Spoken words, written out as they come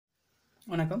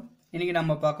வணக்கம். இன்னைக்கு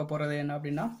நம்ம பார்க்க போறது என்ன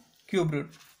அப்படின்னா கியூப்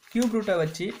ரூட். கியூப் ரூட்டை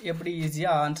வச்சு எப்படி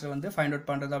ஈஸியாக ஆன்சர் வந்து ஃபைண்ட் அவுட்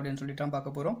பண்ணுறது அப்படின்னு சொல்லிட்டு தான்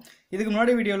பார்க்க போகிறோம். இதுக்கு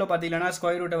முன்னாடி வீடியோவில் பார்த்தீங்கன்னா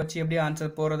ஸ்கொயர் ரூட்டை வச்சு எப்படி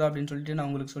ஆன்சர் போகிறது அப்படின்னு சொல்லிட்டு நான்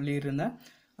உங்களுக்கு சொல்லியிருந்தேன்.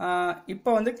 இப்போ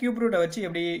வந்து கியூப் ரூட்டை வச்சு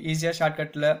எப்படி ஈஸியாக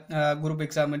ஷார்ட்கட்டில் குரூப்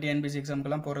எக்ஸாம் என்பிசி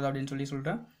எக்ஸாமுக்கெல்லாம் போகிறது அப்படின்னு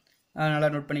சொல்லிட்டேன்.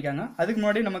 நல்லா நோட் பண்ணிக்காங்க. அதுக்கு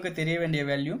முன்னாடி நமக்கு தெரிய வேண்டிய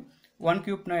வேல்யூ 1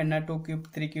 கியூப்னா என்ன, 2 கியூப்,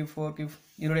 3 கியூப், 4 கியூப்,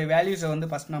 இதோடைய வேல்யூஸை வந்து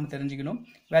ஃபஸ்ட் நம்ம தெரிஞ்சுக்கணும்.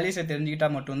 வேல்யூஸை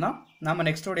தெரிஞ்சுக்கிட்டால் மட்டும்தான் நம்ம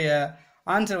நெக்ஸ்டோடைய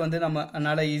ஆன்சர் வந்து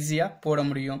நம்மளால் ஈஸியாக போட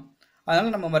முடியும்.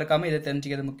 அதனால் நம்ம மறக்காமல் இதை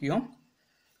தெரிஞ்சுக்கிறது முக்கியம்.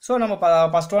 ஸோ நம்ம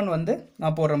ஃபஸ்ட் ஒன் வந்து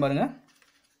நான் போடுறேன் பாருங்கள்.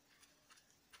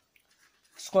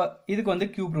 இதுக்கு வந்து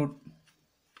கியூப் ரூட்.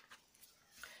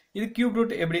 இது கியூப்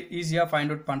ரூட் எப்படி ஈஸியாக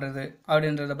ஃபைண்ட் அவுட் பண்ணுறது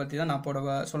அப்படின்றத பற்றி தான் நான்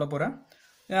சொல்ல போகிறேன்.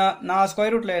 நான்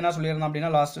ஸ்கொயர் ரூட்டில் என்ன சொல்லியிருந்தேன் அப்படின்னா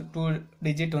லாஸ்ட் 2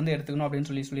 டிஜிட் வந்து எடுத்துக்கணும் அப்படின்னு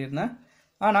சொல்லியிருந்தேன்.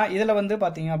 ஆனால் இதில் வந்து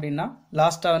பார்த்தீங்க அப்படின்னா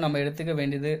லாஸ்ட்டாக நம்ம எடுத்துக்க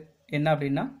வேண்டியது என்ன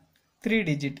அப்படின்னா 3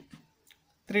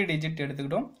 டிஜிட்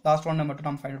எடுத்துக்கிட்டோம். லாஸ்ட் ஒன்னை மட்டும்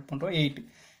நம்ம ஃபைண்ட் அவுட் பண்ணுறோம்.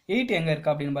 8 எங்கே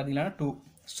இருக்குது அப்படின்னு பார்த்தீங்கன்னா 2.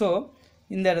 ஸோ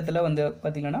இந்த இடத்துல வந்து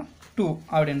பார்த்தீங்கன்னா 2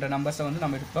 அப்படின்ற நம்பர்ஸை வந்து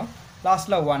நம்ம எடுத்தோம்.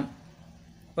 லாஸ்ட்டில் 1.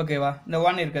 ஓகேவா? இந்த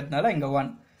 1 இருக்கிறதுனால இங்கே 1.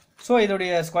 ஸோ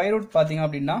இதோடைய ஸ்கொயர் ரூட் பார்த்தீங்க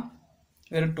அப்படின்னா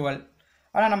வெறும் 12.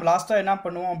 ஆனால் நம்ம லாஸ்ட்டாக என்ன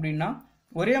பண்ணுவோம் அப்படின்னா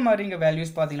ஒரே மாதிரி இங்கே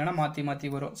வேல்யூஸ் பார்த்தீங்கன்னா மாற்றி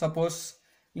வரும். சப்போஸ்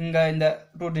இங்கே இந்த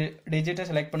 2 டிஜிட்டை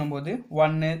செலக்ட் பண்ணும்போது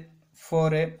 1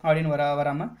 4 அப்படின்னு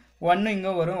வராமல் 1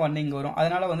 இங்கே வரும், 1 இங்கே வரும்.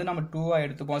 அதனால் வந்து நம்ம 2ஆக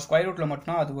எடுத்துப்போம். ஸ்கொயர் ரூட்டில்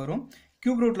மட்டும் அது வரும்.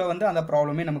 கியூப் ரூட்டில் வந்து அந்த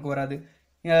ப்ராப்ளமே நமக்கு வராது.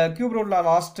 கியூப் ரூட்டில்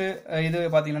லாஸ்ட்டு இது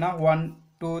பார்த்தீங்கன்னா 1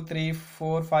 2 3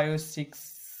 4 5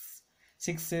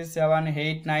 6 7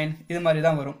 8 9 இது மாதிரி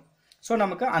தான் வரும். ஸோ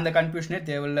நமக்கு அந்த கன்ஃபியூஷனே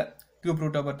தேவையில்லை கியூப்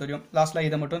ரூட்டை பொறுத்த வரையும். லாஸ்ட்டில்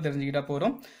இதை மட்டும் தெரிஞ்சுக்கிட்டால்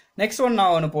போகிறோம். நெக்ஸ்ட் ஒன்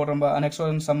நான் ஒன்று போடுறேன். நெக்ஸ்ட்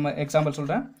ஒன் சம் எக்ஸாம்பிள்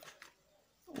சொல்கிறேன்.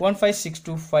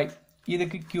 15625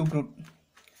 இதுக்கு கியூப்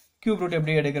ரூட்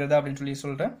எப்படி எடுக்கிறது அப்படின்னு சொல்லி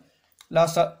சொல்கிறேன்.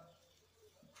 லாஸ்ட்டாக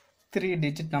 3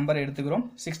 டிஜிட் நம்பர் எடுத்துக்கிறோம்.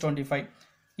 625.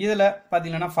 இதில்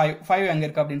பார்த்தீங்கன்னா 5 எங்கே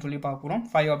இருக்குது அப்படின்னு சொல்லி பார்க்குறோம்.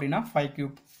 5 அப்படின்னா 5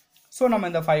 கியூப். ஸோ நம்ம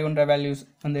இந்த 500 வேல்யூஸ்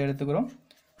வந்து எடுத்துக்கிறோம்.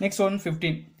 நெக்ஸ்ட் ஒன்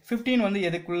 15 வந்து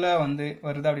எதுக்குள்ளே வந்து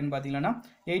வருது அப்படின்னு பார்த்தீங்கன்னா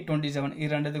 827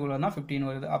 இது ரெண்டுக்குள்ளே தான் 15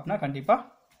 வருது. அப்படின்னா கண்டிப்பாக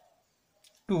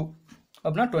 2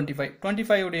 அப்படின்னா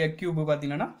 25 உடைய கியூப்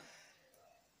பார்த்தீங்கன்னா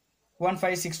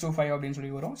 15625 அப்படின்னு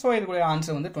சொல்லி வரும். ஸோ இதுக்குடைய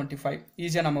ஆன்சர் வந்து 25.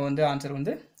 ஈஸியாக நம்ம வந்து ஆன்சர்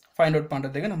வந்து ஃபைண்ட் அவுட்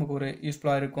பண்ணுறதுக்கு நமக்கு ஒரு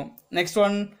யூஸ்ஃபுல்லாக இருக்கும். நெக்ஸ்ட்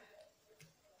ஒன்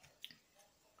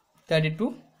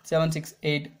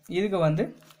 32768 இதுக்கு வந்து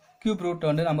கியூப் ரூட்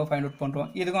வந்து நம்ம ஃபைண்ட் அவுட் பண்ணுறோம்.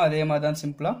 இதுக்கும் அதே மாதிரி தான்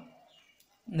சிம்பிளாக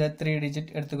இந்த 3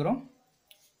 டிஜிட் எடுத்துக்கிறோம்.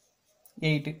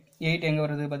 8 எங்கே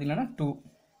வருது பார்த்தீங்கன்னா 2.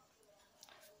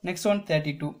 நெக்ஸ்ட் ஒன்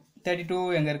 32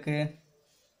 எங்கே இருக்குது?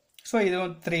 ஸோ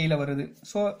இதுவும் 3ல் வருது.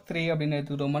 ஸோ 3 அப்படின்னு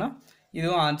எடுத்துக்கிட்டோம்னா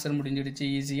இதுவும் ஆன்சர் முடிஞ்சிடுச்சு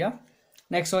ஈஸியாக.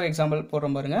 நெக்ஸ்ட் ஒரு எக்ஸாம்பிள்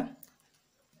போடுறோம் பாருங்கள்.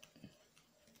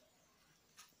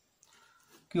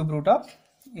 கியூப் ரூட் ஆஃப்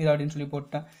இது அப்படின்னு சொல்லி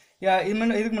போட்டேன்.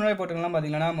 இதுக்கு முன்னாடி போட்டுக்கலாம்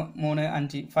பார்த்தீங்கன்னா 3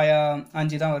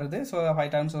 5 தான் வருது. ஸோ 5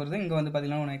 டைம்ஸ் வருது. இங்கே வந்து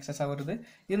பார்த்தீங்கன்னா 1 எக்ஸஸாக வருது.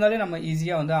 இருந்தாலே நம்ம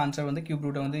ஈஸியாக வந்து ஆன்சர் வந்து கியூப்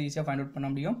ரூட்டை வந்து ஈஸியாக ஃபைண்ட் அவுட் பண்ண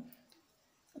முடியும்.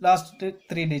 லாஸ்ட்டு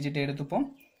 3 டிஜிட் எடுத்துப்போம்.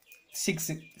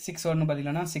 6 ஒன்று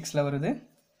பார்த்தீங்கன்னா 6ல் வருது.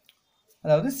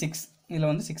 அதாவது 6 இதில்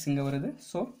வந்து 6 இங்கே வருது.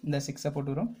 ஸோ இந்த 6ஐ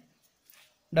போட்டுக்கிறோம்.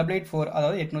 884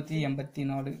 அதாவது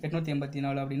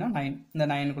 884 அப்படின்னா 9. இந்த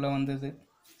 9க்குள்ளே வந்தது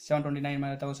 729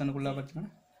 மேலே 1000க்குள்ளே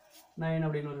பார்த்தீங்கன்னா 9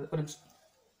 அப்படின்னு வருது. ஒரு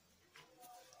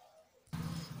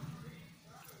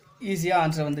ஈஸியாக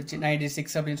ஆன்சர் வந்துச்சு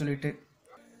 96 அப்படின்னு சொல்லிட்டு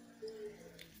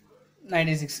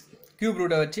 96 கியூப்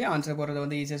ரூட்டை வச்சு ஆன்சர் போடுறத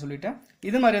வந்து ஈஸியாக சொல்லிட்டேன்.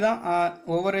 இது மாதிரி தான்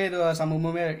ஒவ்வொரு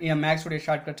சமூகமுமே என் மேக்ஸுடைய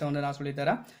ஷார்ட்கட்ஸை வந்து நான்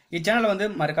சொல்லித்தரேன். இச்சேனலை வந்து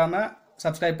மறக்காமல்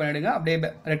சப்ஸ்கிரைப் பண்ணிவிடுங்க. அப்படியே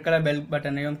ரெட் கலர் பெல்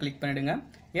பட்டனையும் கிளிக் பண்ணிவிடுங்க.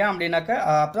 ஏன் அப்படின்னாக்கா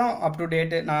அப்போ தான் அப் டு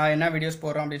டேட்டு நான் என்ன வீடியோஸ்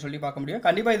போடுறோம் அப்படின்னு சொல்லி பார்க்க முடியும்.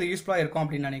 கண்டிப்பாக இது யூஸ்ஃபுல்லாக இருக்கும்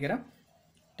அப்படின்னு நினைக்கிறேன்.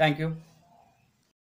 தேங்க்யூ.